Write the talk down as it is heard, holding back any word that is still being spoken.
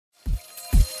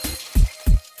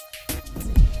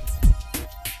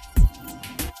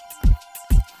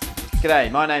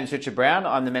G'day, my name's Richard Brown.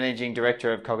 I'm the Managing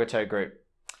Director of Cogito Group.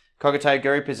 Cogito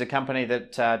Group is a company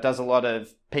that does a lot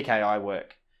of PKI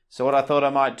work. So what I thought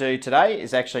I might do today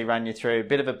is actually run you through a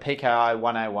bit of a PKI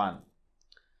 101.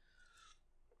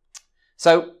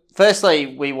 So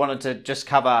firstly, we wanted to just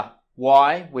cover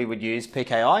why we would use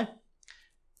PKI,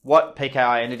 what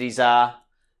PKI entities are,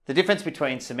 the difference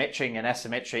between symmetric and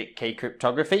asymmetric key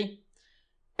cryptography,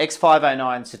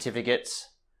 X509 certificates,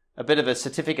 a bit of a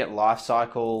certificate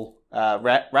lifecycle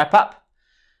wrap-up,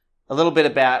 a little bit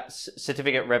about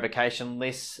certificate revocation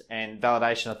lists and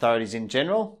validation authorities in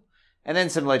general, and then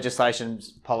some legislation,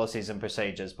 policies and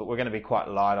procedures, but we're going to be quite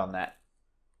light on that.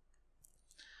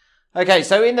 Okay,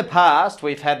 so in the past,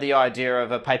 we've had the idea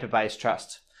of a paper-based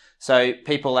trust. So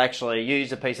people actually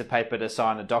use a piece of paper to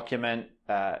sign a document,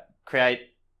 create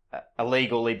a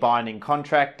legally binding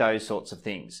contract, those sorts of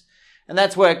things. And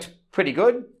that's worked pretty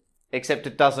good, except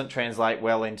it doesn't translate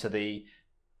well into the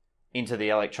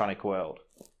electronic world.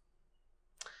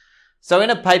 So in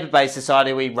a paper-based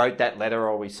society, we wrote that letter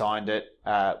or we signed it.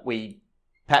 We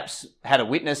perhaps had a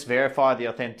witness verify the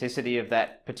authenticity of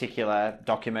that particular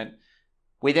document.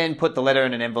 We then put the letter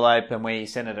in an envelope and we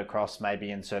sent it across,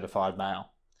 maybe in certified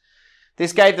mail.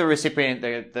 This gave the recipient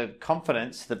the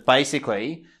confidence that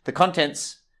basically the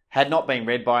contents had not been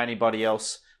read by anybody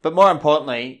else, but more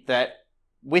importantly, that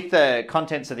with the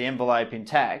contents of the envelope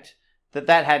intact,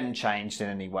 that hadn't changed in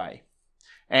any way.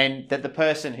 And that the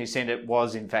person who sent it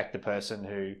was in fact the person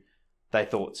who they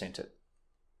thought sent it.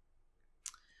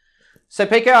 So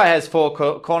PKI has four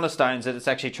cornerstones that it's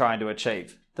actually trying to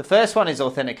achieve. The first one is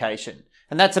authentication.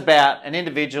 And that's about an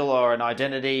individual or an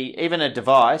identity, even a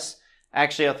device,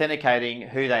 actually authenticating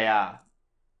who they are.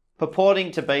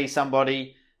 Purporting to be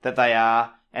somebody that they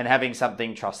are and having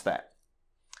something trust that.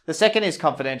 The second is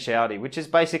confidentiality, which is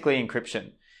basically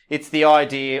encryption. It's the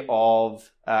idea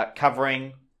of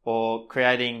covering or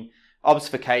creating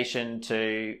obfuscation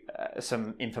to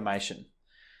some information.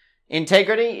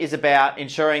 Integrity is about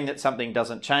ensuring that something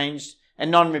doesn't change,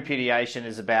 and non-repudiation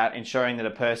is about ensuring that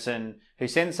a person who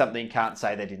sends something can't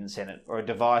say they didn't send it, or a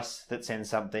device that sends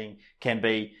something can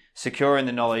be secure in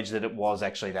the knowledge that it was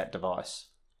actually that device.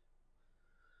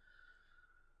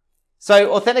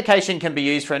 So authentication can be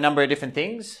used for a number of different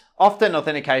things. Often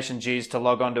authentication is used to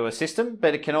log on to a system,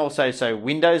 but it can also, so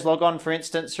Windows logon, for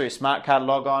instance, through smart card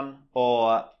logon,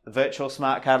 or virtual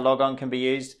smart card logon can be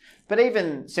used, but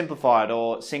even simplified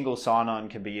or single sign-on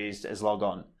can be used as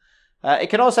logon.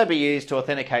 It can also be used to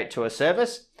authenticate to a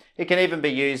service. It can even be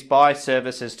used by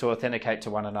services to authenticate to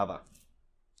one another.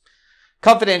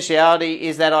 Confidentiality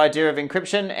is that idea of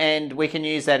encryption, and we can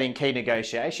use that in key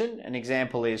negotiation. An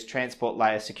example is transport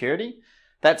layer security.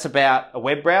 That's about a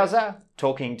web browser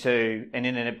talking to an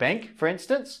internet bank, for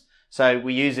instance. So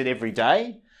we use it every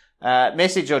day.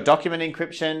 Message or document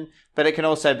encryption, but it can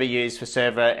also be used for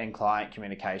server and client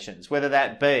communications, whether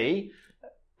that be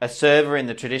a server in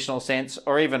the traditional sense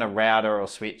or even a router or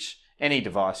switch, any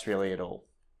device really at all.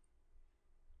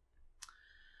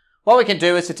 What we can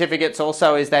do with certificates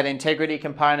also is that integrity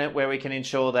component where we can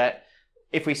ensure that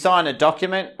if we sign a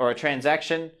document or a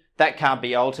transaction, that can't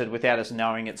be altered without us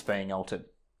knowing it's being altered.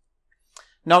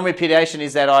 Non-repudiation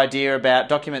is that idea about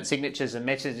document signatures and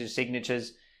message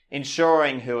signatures,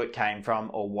 ensuring who it came from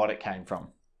or what it came from.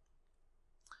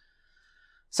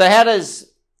 So how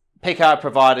does PKI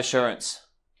provide assurance?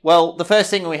 Well, the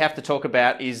first thing we have to talk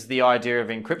about is the idea of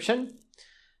encryption.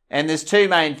 And there's two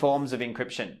main forms of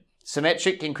encryption: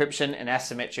 symmetric encryption and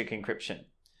asymmetric encryption.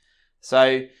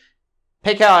 So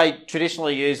PKI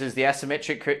traditionally uses the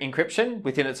asymmetric encryption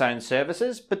within its own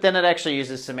services, but then it actually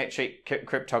uses symmetric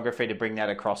cryptography to bring that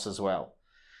across as well.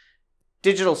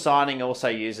 Digital signing also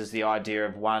uses the idea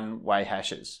of one-way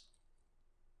hashes.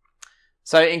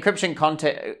 So encryption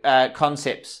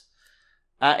concepts.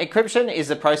 Encryption is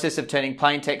the process of turning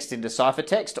plain text into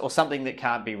ciphertext, or something that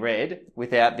can't be read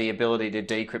without the ability to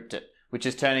decrypt it, which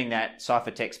is turning that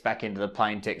ciphertext back into the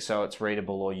plain text so it's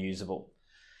readable or usable.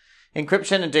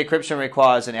 Encryption and decryption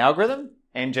requires an algorithm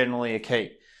and generally a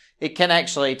key. It can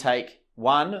actually take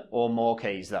one or more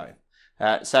keys though.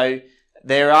 So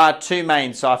there are two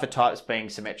main cipher types, being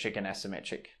symmetric and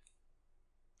asymmetric.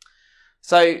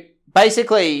 So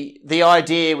basically the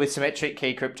idea with symmetric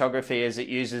key cryptography is it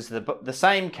uses the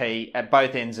same key at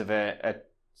both ends of a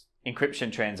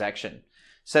encryption transaction.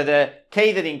 So the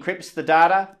key that encrypts the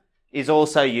data is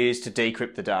also used to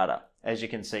decrypt the data, as you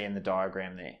can see in the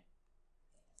diagram there.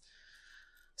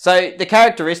 So the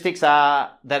characteristics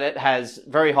are that it has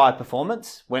very high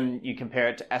performance when you compare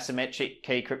it to asymmetric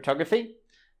key cryptography,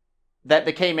 that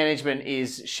the key management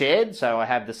is shared, so I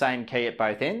have the same key at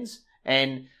both ends,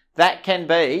 and that can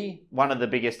be one of the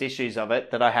biggest issues of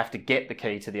it, that I have to get the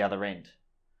key to the other end.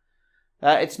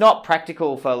 It's not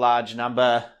practical for a large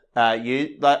number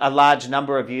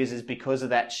of users because of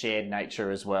that shared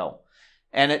nature as well.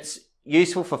 And it's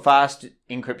useful for fast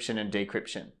encryption and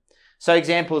decryption. So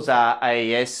examples are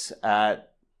AES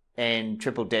and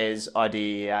triple DES,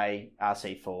 IDEA,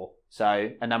 RC4.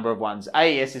 So a number of ones.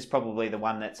 AES is probably the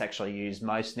one that's actually used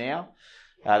most now.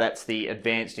 That's the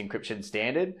Advanced Encryption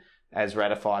Standard as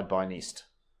ratified by NIST.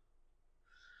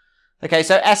 Okay,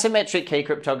 so asymmetric key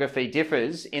cryptography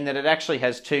differs in that it actually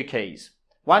has two keys.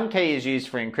 One key is used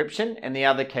for encryption and the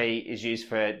other key is used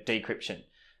for decryption.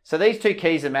 So these two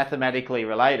keys are mathematically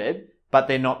related, but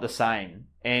they're not the same.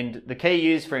 And the key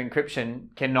used for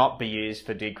encryption cannot be used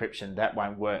for decryption. That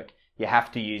won't work. You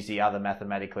have to use the other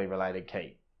mathematically related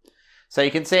key. So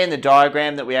you can see in the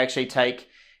diagram that we actually take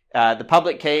the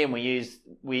public key and we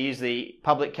use the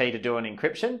public key to do an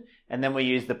encryption, and then we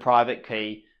use the private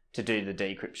key to do the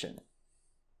decryption.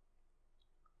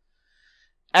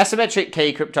 Asymmetric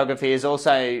key cryptography is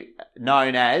also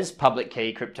known as public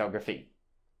key cryptography.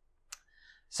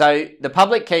 So the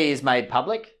public key is made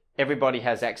public, everybody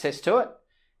has access to it,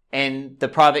 and the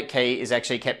private key is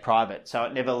actually kept private, so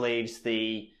it never leaves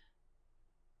the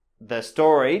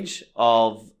storage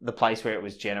of the place where it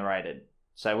was generated.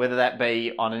 So whether that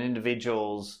be on an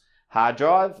individual's hard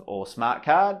drive or smart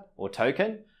card or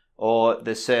token, or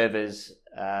the server's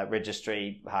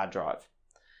registry hard drive,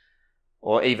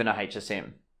 or even a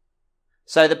HSM.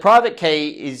 So the private key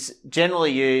is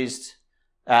generally used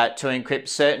to encrypt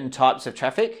certain types of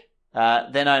traffic.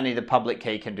 Then only the public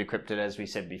key can decrypt it, as we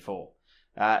said before.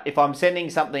 If I'm sending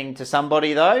something to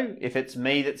somebody though, if it's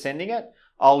me that's sending it,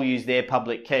 I'll use their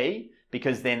public key,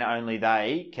 because then only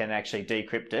they can actually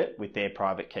decrypt it with their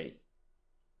private key.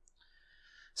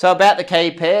 So about the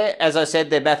key pair, as I said,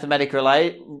 they're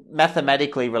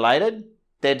mathematically related.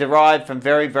 They're derived from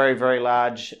very, very, very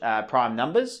large prime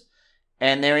numbers,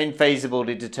 and they're infeasible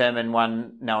to determine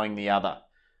one knowing the other.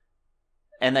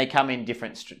 And they come in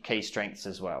different key strengths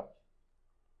as well.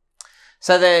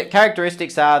 So the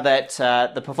characteristics are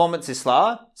that the performance is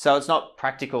slower, so it's not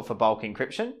practical for bulk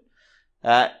encryption.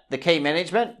 The key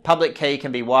management, public key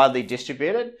can be widely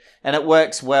distributed, and it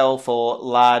works well for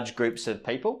large groups of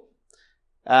people.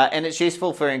 And it's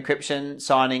useful for encryption,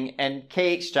 signing, and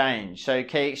key exchange. So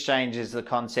key exchange is the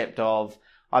concept of,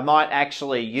 I might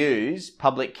actually use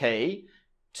public key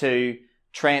to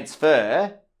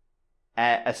transfer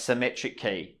a symmetric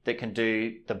key that can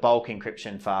do the bulk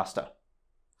encryption faster.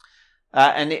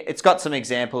 And it's got some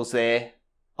examples there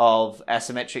of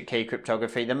asymmetric key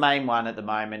cryptography. The main one at the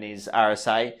moment is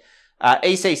RSA.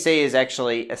 ECC is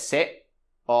actually a suite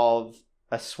of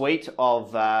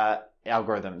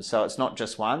algorithms. So it's not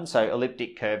just one. So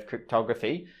elliptic curve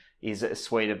cryptography is a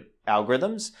suite of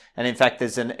algorithms. And in fact,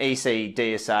 there's an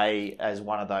ECDSA as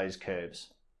one of those curves.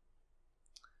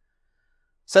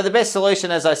 So the best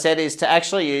solution, as I said, is to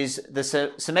actually use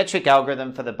the symmetric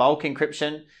algorithm for the bulk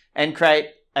encryption and create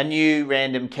a new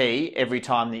random key every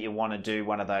time that you want to do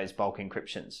one of those bulk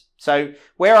encryptions. So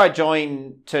where I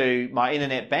join to my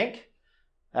internet bank,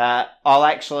 I'll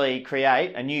actually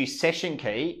create a new session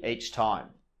key each time.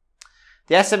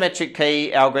 The asymmetric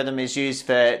key algorithm is used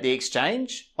for the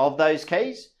exchange of those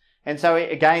keys. And so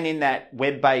again, in that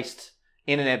web-based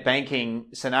internet banking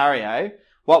scenario,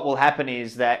 what will happen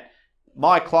is that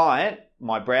my client,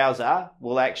 my browser,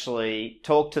 will actually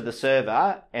talk to the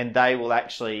server, and they will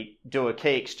actually do a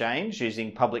key exchange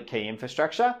using public key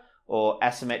infrastructure or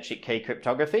asymmetric key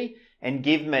cryptography, and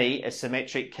give me a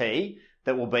symmetric key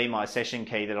that will be my session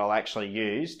key that I'll actually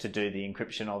use to do the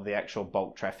encryption of the actual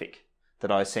bulk traffic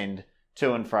that I send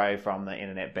to and fro from the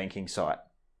internet banking site.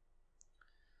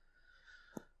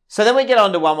 So then we get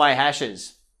on to one-way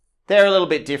hashes. They're a little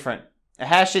bit different. A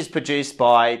hash is produced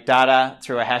by data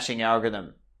through a hashing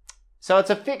algorithm. So it's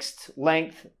a fixed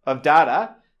length of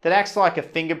data that acts like a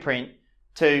fingerprint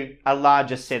to a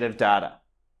larger set of data.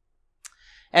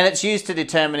 And it's used to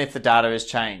determine if the data has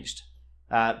changed,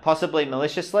 possibly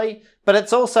maliciously, but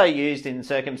it's also used in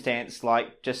circumstance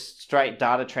like just straight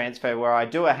data transfer, where I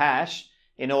do a hash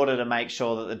in order to make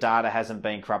sure that the data hasn't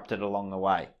been corrupted along the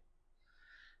way.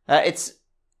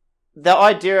 The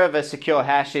idea of a secure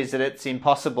hash is that it's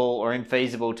impossible or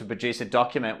infeasible to produce a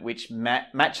document which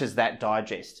matches that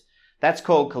digest. That's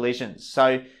called collisions.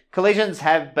 So collisions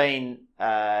have been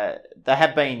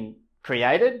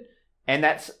created, and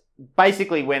that's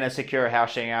basically when a secure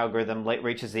hashing algorithm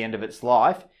reaches the end of its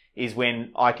life, is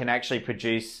when I can actually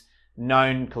produce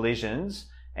known collisions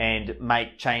and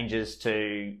make changes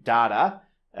to data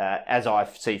as I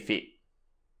see fit.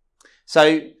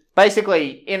 So basically,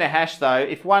 in a hash though,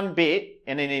 if one bit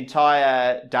and an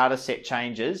entire data set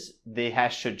changes, the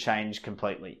hash should change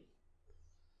completely.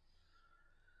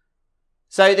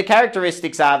 So the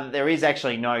characteristics are that there is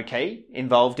actually no key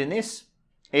involved in this.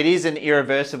 It is an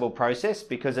irreversible process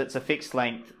because it's a fixed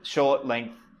length, short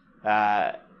length,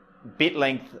 bit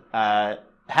length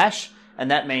hash,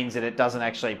 and that means that it doesn't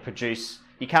actually produce,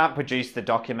 you can't produce the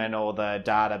document or the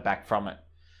data back from it.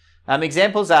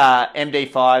 Examples are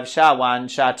MD5, SHA-1,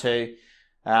 SHA-2,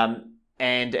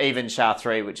 and even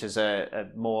SHA-3, which is a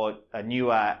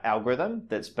newer algorithm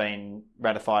that's been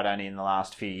ratified only in the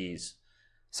last few years.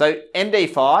 So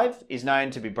MD5 is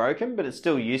known to be broken, but it's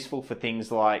still useful for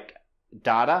things like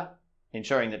data,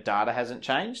 ensuring that data hasn't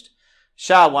changed.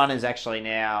 SHA-1 is actually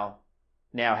now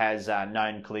has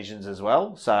known collisions as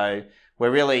well. So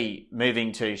we're really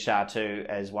moving to SHA-2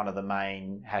 as one of the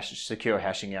main secure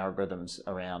hashing algorithms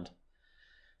around.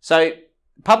 So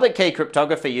public key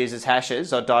cryptography uses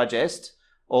hashes or digest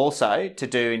also to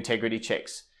do integrity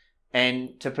checks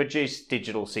and to produce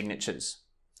digital signatures.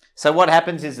 So what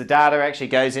happens is the data actually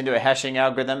goes into a hashing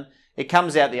algorithm. It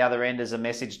comes out the other end as a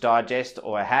message digest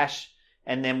or a hash,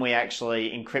 and then we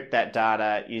actually encrypt that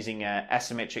data using an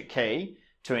asymmetric key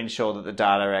to ensure that the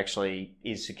data actually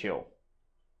is secure.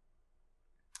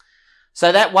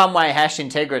 So that one-way hash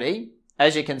integrity,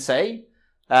 as you can see,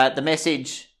 the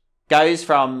message goes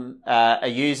from a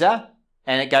user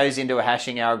and it goes into a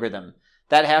hashing algorithm.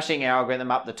 That hashing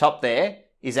algorithm up the top there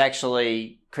is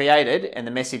actually created and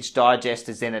the message digest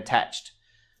is then attached.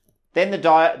 Then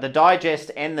the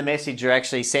digest and the message are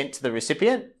actually sent to the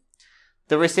recipient.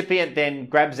 The recipient then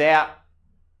grabs out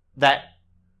that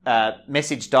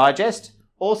message digest,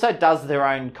 also does their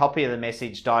own copy of the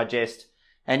message digest,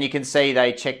 and you can see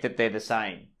they check that they're the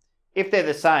same. If they're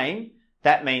the same,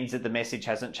 that means that the message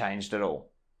hasn't changed at all.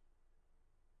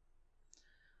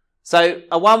 So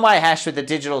a one-way hash with a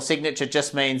digital signature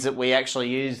just means that we actually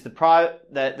use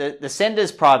the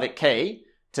sender's private key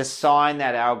to sign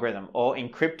that algorithm or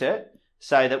encrypt it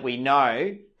so that we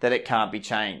know that it can't be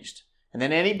changed. And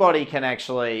then anybody can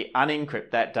actually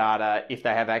unencrypt that data if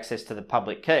they have access to the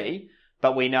public key,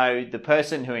 but we know the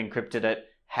person who encrypted it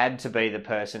had to be the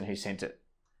person who sent it.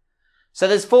 So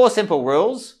there's 4 simple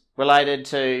rules related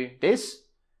to this.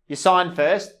 You sign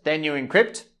first, then you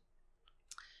encrypt.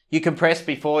 You compress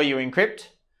before you encrypt.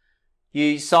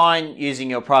 You sign using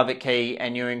your private key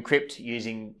and you encrypt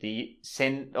using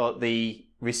the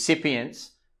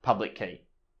recipient's public key.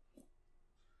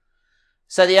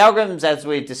 So the algorithms, as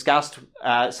we've discussed,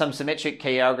 some symmetric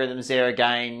key algorithms there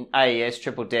again, AES,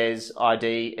 triple DES,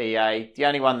 ID, EA. The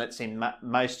only one that's in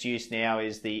most use now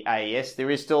is the AES.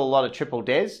 There is still a lot of triple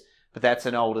DES, but that's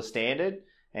an older standard,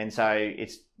 and so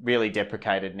it's really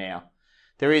deprecated now.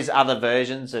 There is other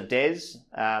versions of DES,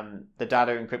 the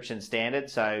data encryption standard,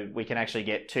 so we can actually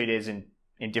get 2 DES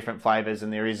in different flavors,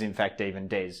 and there is in fact even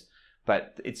DES.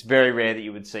 But it's very rare that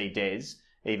you would see DES.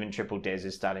 Even triple DES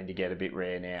is starting to get a bit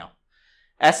rare now.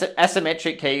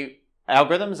 Asymmetric key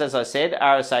algorithms, as I said,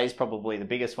 RSA is probably the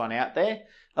biggest one out there.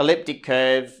 Elliptic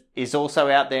curve is also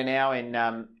out there now in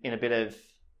a bit of,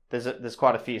 there's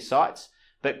quite a few sites,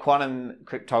 but quantum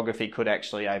cryptography could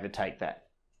actually overtake that.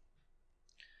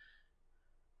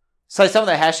 So some of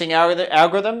the hashing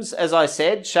algorithms, as I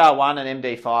said, SHA-1 and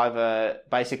MD5 are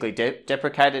basically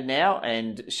deprecated now,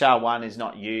 and SHA-1 is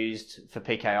not used for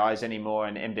PKIs anymore,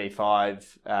 and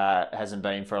MD5 hasn't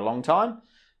been for a long time.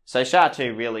 So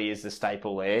SHA-2 really is the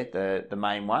staple there, the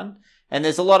main one. And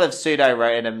there's a lot of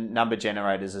pseudo-random number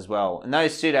generators as well. And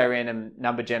those pseudo-random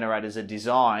number generators are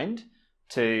designed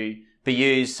to be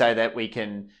used so that we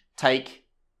can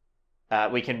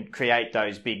create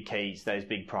those big keys, those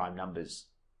big prime numbers.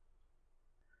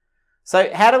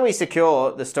 So how do we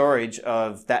secure the storage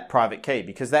of that private key?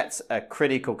 Because that's a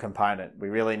critical component. We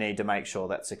really need to make sure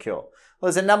that's secure.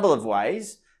 Well, there's a number of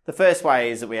ways. The first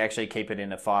way is that we actually keep it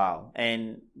in a file.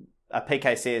 And a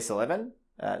PKCS11,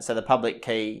 so the public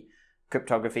key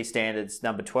cryptography standards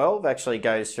number 12, actually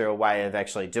goes through a way of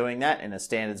actually doing that in a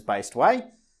standards-based way.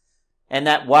 And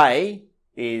that way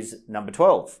is number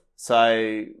 12.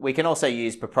 So we can also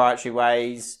use proprietary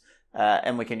ways,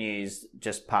 and we can use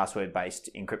just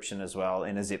password-based encryption as well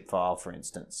in a zip file, for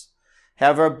instance.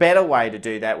 However, a better way to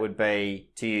do that would be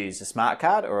to use a smart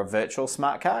card or a virtual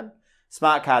smart card.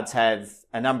 Smart cards have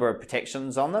a number of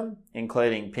protections on them,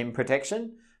 including PIN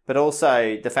protection, but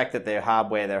also the fact that they're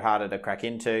hardware, they're harder to crack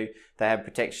into. They have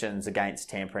protections against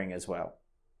tampering as well.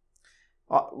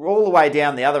 All the way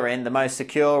down the other end, the most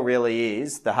secure really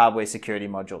is the hardware security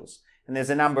modules. And there's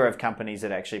a number of companies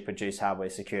that actually produce hardware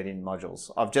security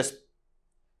modules. I've just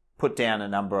put down a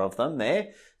number of them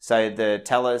there. So the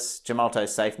Telus, Gemalto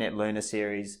SafeNet Luna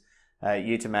series,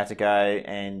 Automatico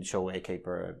and Sureware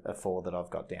Keeper are 4 that I've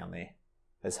got down there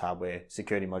as hardware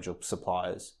security module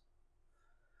suppliers.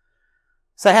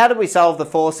 So how did we solve the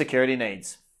 4 security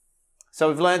needs? So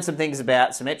we've learned some things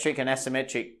about symmetric and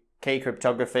asymmetric key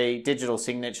cryptography, digital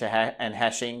signature and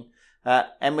hashing,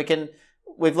 and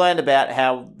we've learned about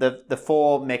how the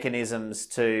 4 mechanisms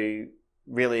to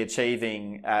really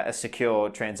achieving a secure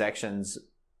transactions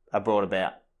are brought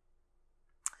about.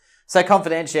 So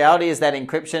confidentiality is that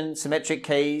encryption, symmetric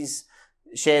keys,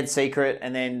 shared secret,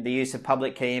 and then the use of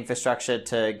public key infrastructure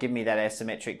to give me that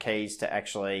asymmetric keys to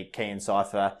actually key and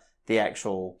cipher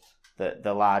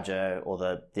the larger or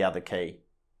the other key.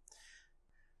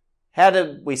 How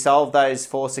did we solve those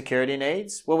 4 security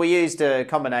needs? Well, we used a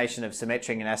combination of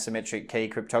symmetric and asymmetric key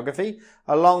cryptography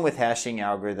along with hashing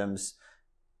algorithms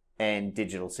and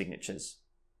digital signatures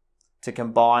to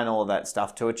combine all that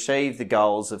stuff to achieve the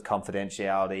goals of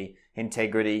confidentiality,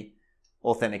 integrity,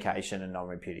 authentication, and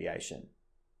non-repudiation.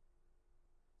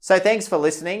 So thanks for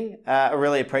listening. I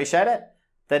really appreciate it.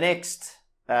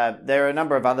 There are a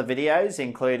number of other videos,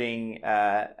 including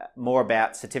more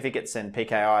about certificates and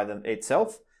PKI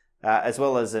itself, as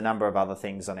well as a number of other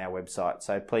things on our website.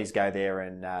 So please go there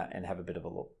and have a bit of a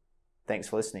look. Thanks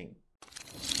for listening.